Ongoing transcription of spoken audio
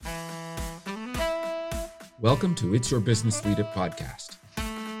Welcome to It's Your Business Lead It podcast.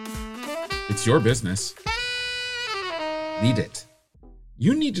 It's your business. Lead it.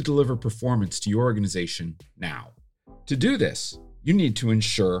 You need to deliver performance to your organization now. To do this, you need to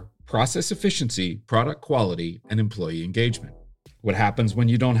ensure process efficiency, product quality, and employee engagement. What happens when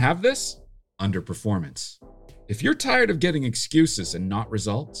you don't have this? Underperformance. If you're tired of getting excuses and not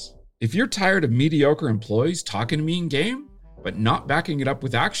results, if you're tired of mediocre employees talking to me in game, but not backing it up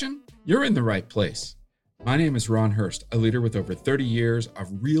with action, you're in the right place. My name is Ron Hurst, a leader with over 30 years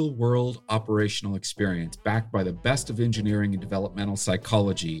of real-world operational experience backed by the best of engineering and developmental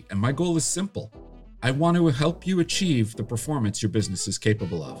psychology, and my goal is simple. I want to help you achieve the performance your business is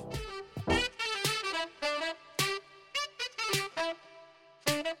capable of.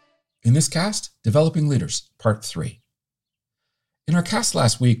 In this cast, Developing Leaders, Part 3. In our cast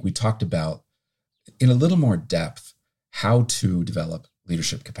last week, we talked about, in a little more depth, how to develop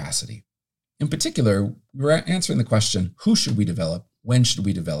leadership capacity. In particular, we were answering the question, who should we develop? When should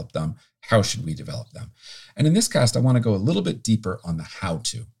we develop them? How should we develop them? And in this cast, I want to go a little bit deeper on the how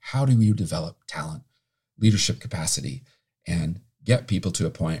to. How do you develop talent, leadership capacity, and get people to a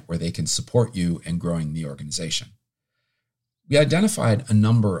point where they can support you in growing the organization? We identified a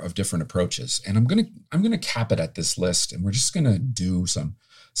number of different approaches, and I'm going to cap it at this list, and we're just going to do some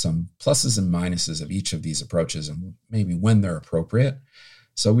pluses and minuses of each of these approaches and maybe when they're appropriate.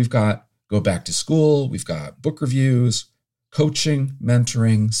 So we've got go back to school, we've got book reviews, coaching,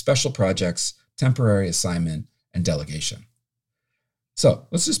 mentoring, special projects, temporary assignment, and delegation. So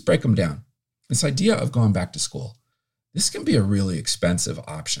let's just break them down. This idea of going back to school, this can be a really expensive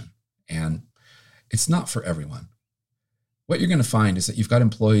option, and it's not for everyone. What you're going to find is that you've got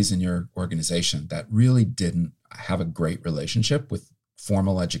employees in your organization that really didn't have a great relationship with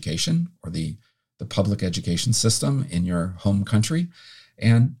formal education or the public education system in your home country.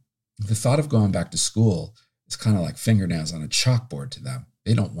 And the thought of going back to school is kind of like fingernails on a chalkboard to them.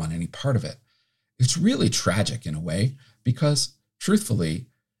 They don't want any part of it. It's really tragic in a way because, truthfully,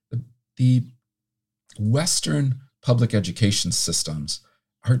 the Western public education systems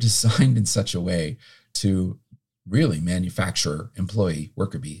are designed in such a way to really manufacture employee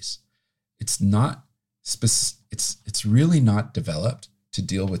worker bees. It's really not developed to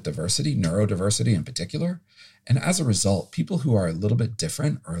deal with diversity, neurodiversity in particular. And as a result, people who are a little bit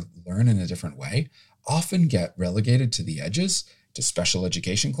different or learn in a different way often get relegated to the edges, to special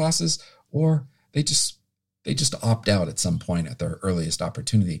education classes, or they just opt out at some point at their earliest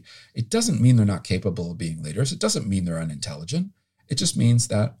opportunity. It doesn't mean they're not capable of being leaders. It doesn't mean they're unintelligent. It just means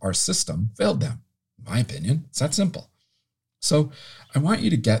that our system failed them. In my opinion, it's that simple. So I want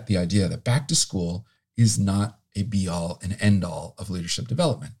you to get the idea that back to school is not a be-all and end-all of leadership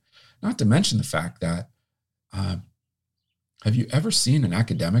development. Not to mention the fact that have you ever seen an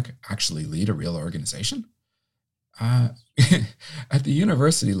academic actually lead a real organization? At the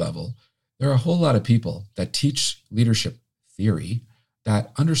university level, there are a whole lot of people that teach leadership theory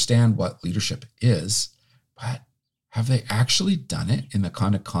that understand what leadership is, but have they actually done it in the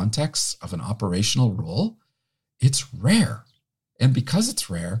kind of context of an operational role? It's rare. And because it's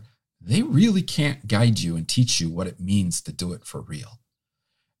rare, they really can't guide you and teach you what it means to do it for real.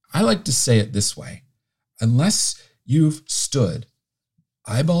 I like to say it this way. Unless you've stood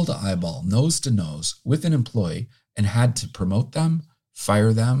eyeball to eyeball, nose to nose with an employee and had to promote them,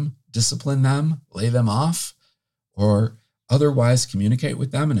 fire them, discipline them, lay them off, or otherwise communicate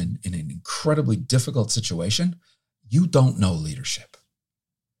with them in an incredibly difficult situation, you don't know leadership.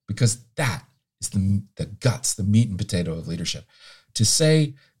 Because that is the guts, the meat and potato of leadership. To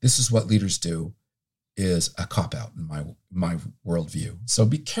say this is what leaders do is a cop-out in my worldview. So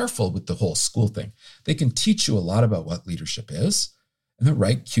be careful with the whole school thing. They can teach you a lot about what leadership is, and they'll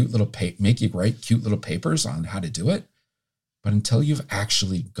make you write cute little papers on how to do it. But until you've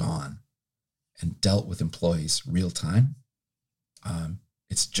actually gone and dealt with employees real time,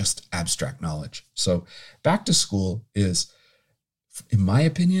 it's just abstract knowledge. So back to school is, in my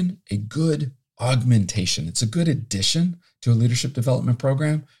opinion, a good augmentation. It's a good addition to a leadership development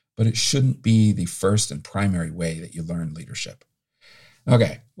program, but it shouldn't be the first and primary way that you learn leadership.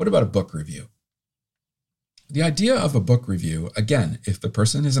 Okay, what about a book review? The idea of a book review, again, if the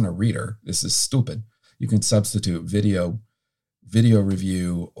person isn't a reader, this is stupid. You can substitute video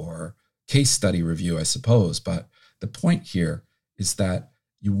review or case study review, I suppose. But the point here is that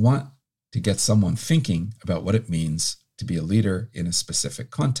you want to get someone thinking about what it means to be a leader in a specific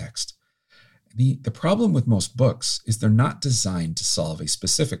context. The problem with most books is they're not designed to solve a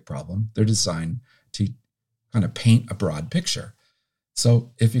specific problem. They're designed to kind of paint a broad picture.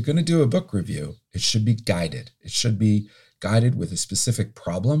 So if you're going to do a book review, it should be guided. It should be guided with a specific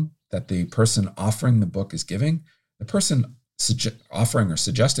problem that the person offering the book is giving, the person offering or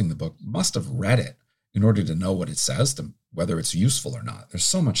suggesting the book must have read it in order to know what it says, whether it's useful or not. There's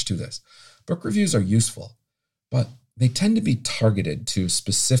so much to this. Book reviews are useful, but they tend to be targeted to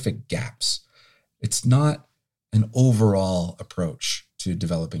specific gaps. It's not an overall approach to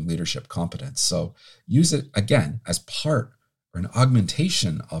developing leadership competence. So use it, again, as part or an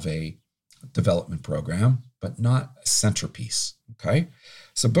augmentation of a development program, but not a centerpiece, okay?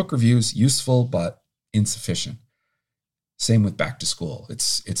 So book reviews, useful, but insufficient. Same with back to school.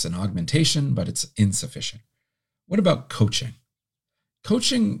 It's an augmentation, but it's insufficient. What about coaching?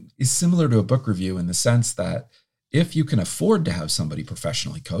 Coaching is similar to a book review in the sense that if you can afford to have somebody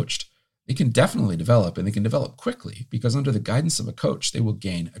professionally coached, they can definitely develop, and they can develop quickly, because under the guidance of a coach, they will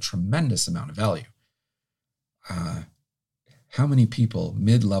gain a tremendous amount of value. How many people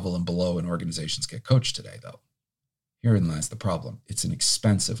mid-level and below in organizations get coached today, though? Herein lies the problem. It's an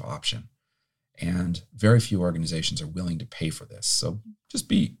expensive option, and very few organizations are willing to pay for this. So just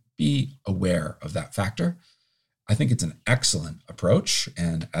be aware of that factor. I think it's an excellent approach,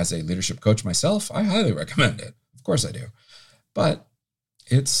 and as a leadership coach myself, I highly recommend it. Of course I do. But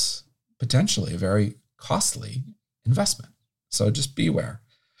it's potentially a very costly investment. So just be aware.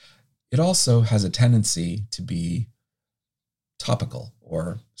 It also has a tendency to be topical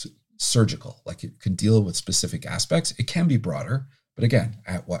or surgical, like it can deal with specific aspects. It can be broader, but again,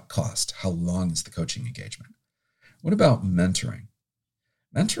 at what cost? How long is the coaching engagement? What about mentoring?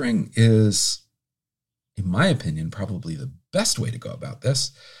 Mentoring is, in my opinion, probably the best way to go about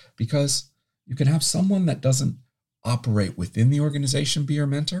this, because you can have someone that doesn't operate within the organization be your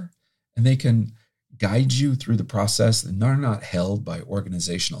mentor, and they can guide you through the process, and they're not held by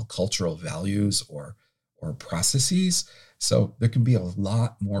organizational cultural values or processes. So there can be a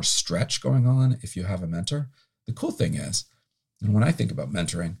lot more stretch going on if you have a mentor. The cool thing is, and when I think about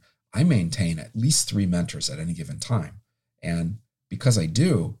mentoring, I maintain at least 3 mentors at any given time. And because I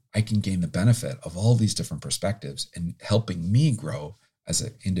do, I can gain the benefit of all these different perspectives and helping me grow as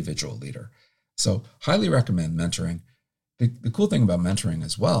an individual leader. So highly recommend mentoring. The cool thing about mentoring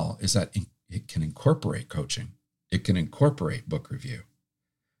as well is that it can incorporate coaching. It can incorporate book review.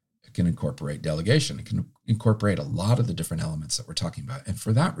 It can incorporate delegation. It can incorporate a lot of the different elements that we're talking about. And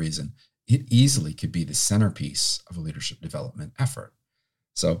for that reason, it easily could be the centerpiece of a leadership development effort.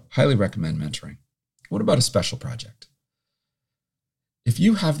 So highly recommend mentoring. What about a special project? If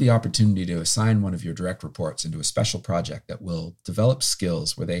you have the opportunity to assign one of your direct reports into a special project that will develop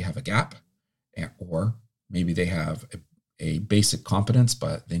skills where they have a gap, or maybe they have a basic competence,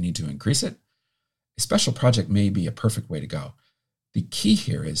 but they need to increase it, a special project may be a perfect way to go. The key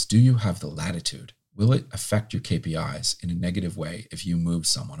here is, do you have the latitude? Will it affect your KPIs in a negative way if you move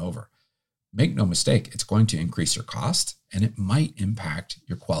someone over? Make no mistake, it's going to increase your cost, and it might impact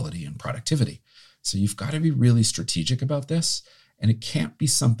your quality and productivity. So you've got to be really strategic about this, and it can't be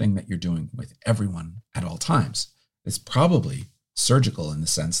something that you're doing with everyone at all times. It's probably surgical in the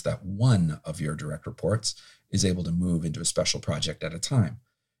sense that one of your direct reports is able to move into a special project at a time.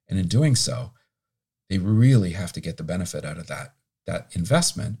 And in doing so, they really have to get the benefit out of that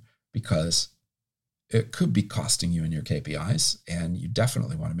investment, because it could be costing you in your KPIs, and you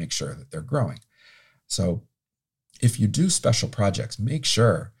definitely want to make sure that they're growing. So if you do special projects, make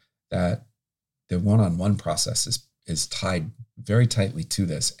sure that the one-on-one process is tied very tightly to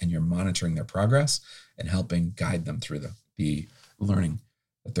this, and you're monitoring their progress and helping guide them through the learning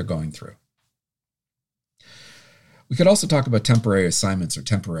that they're going through. We could also talk about temporary assignments or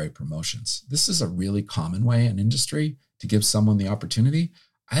temporary promotions. This is a really common way in industry to give someone the opportunity.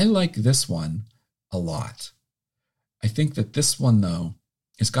 I like this one a lot. I think that this one, though,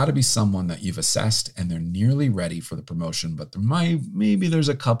 it's got to be someone that you've assessed and they're nearly ready for the promotion, but maybe there's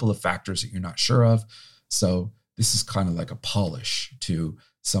a couple of factors that you're not sure of. So this is kind of like a polish to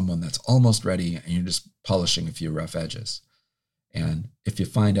someone that's almost ready, and you're just polishing a few rough edges. And if you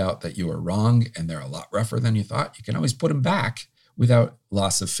find out that you were wrong and they're a lot rougher than you thought, you can always put them back without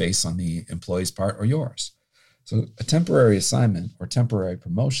loss of face on the employee's part or yours. So a temporary assignment or temporary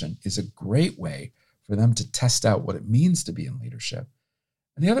promotion is a great way for them to test out what it means to be in leadership.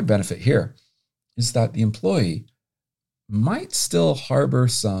 And the other benefit here is that the employee might still harbor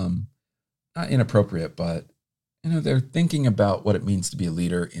some, not inappropriate, but they're thinking about what it means to be a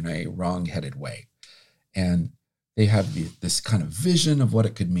leader in a wrong-headed way. And they have this kind of vision of what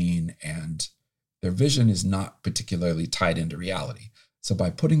it could mean, and their vision is not particularly tied into reality. So by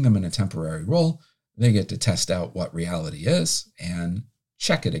putting them in a temporary role, they get to test out what reality is and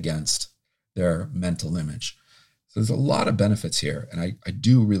check it against their mental image. So there's a lot of benefits here, and I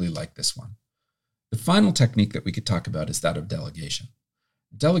do really like this one. The final technique that we could talk about is that of delegation.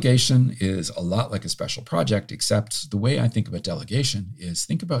 Delegation is a lot like a special project, except the way I think about delegation is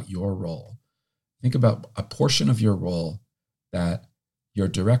think about your role. Think about a portion of your role that your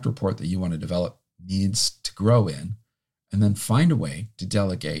direct report that you want to develop needs to grow in, and then find a way to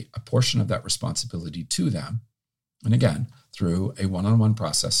delegate a portion of that responsibility to them. And again, through a one-on-one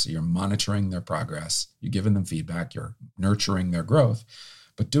process, so you're monitoring their progress, you're giving them feedback, you're nurturing their growth,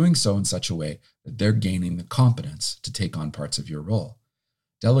 but doing so in such a way that they're gaining the competence to take on parts of your role.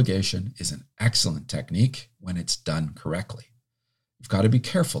 Delegation is an excellent technique when it's done correctly. You've got to be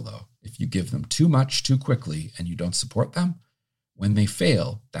careful, though. If you give them too much too quickly and you don't support them, when they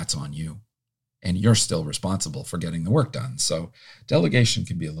fail, that's on you. And you're still responsible for getting the work done. So delegation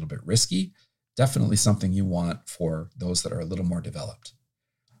can be a little bit risky, definitely something you want for those that are a little more developed.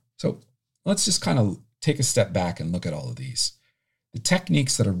 So let's just kind of take a step back and look at all of these. The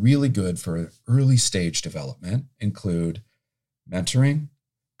techniques that are really good for early stage development include mentoring,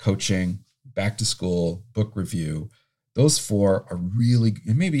 coaching, back to school, book review. Those four are really,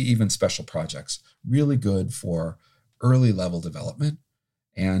 and maybe even special projects, really good for early level development.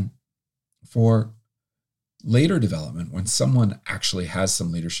 And for later development, when someone actually has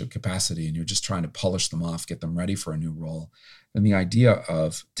some leadership capacity and you're just trying to polish them off, get them ready for a new role, then the idea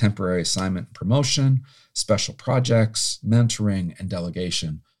of temporary assignment and promotion, special projects, mentoring, and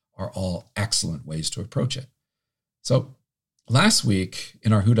delegation are all excellent ways to approach it. So last week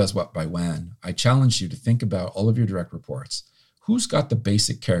in our Who Does What by When, I challenged you to think about all of your direct reports. Who's got the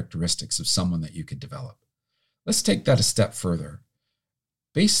basic characteristics of someone that you could develop? Let's take that a step further.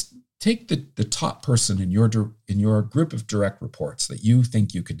 Take the top person in your group of direct reports that you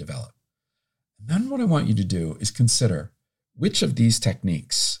think you could develop. And then what I want you to do is consider which of these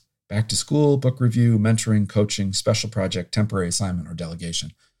techniques, back to school, book review, mentoring, coaching, special project, temporary assignment, or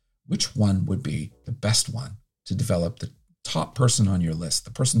delegation, which one would be the best one to develop the top person on your list,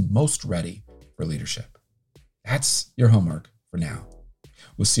 the person most ready for leadership. That's your homework for now.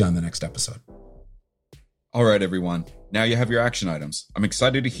 We'll see you on the next episode. All right, everyone. Now you have your action items. I'm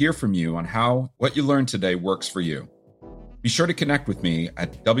excited to hear from you on how what you learned today works for you. Be sure to connect with me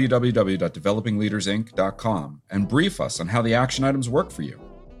at www.developingleadersinc.com and brief us on how the action items work for you.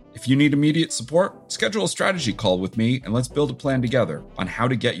 If you need immediate support, schedule a strategy call with me and let's build a plan together on how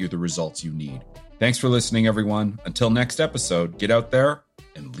to get you the results you need. Thanks for listening, everyone. Until next episode, get out there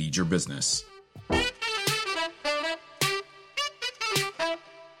and lead your business.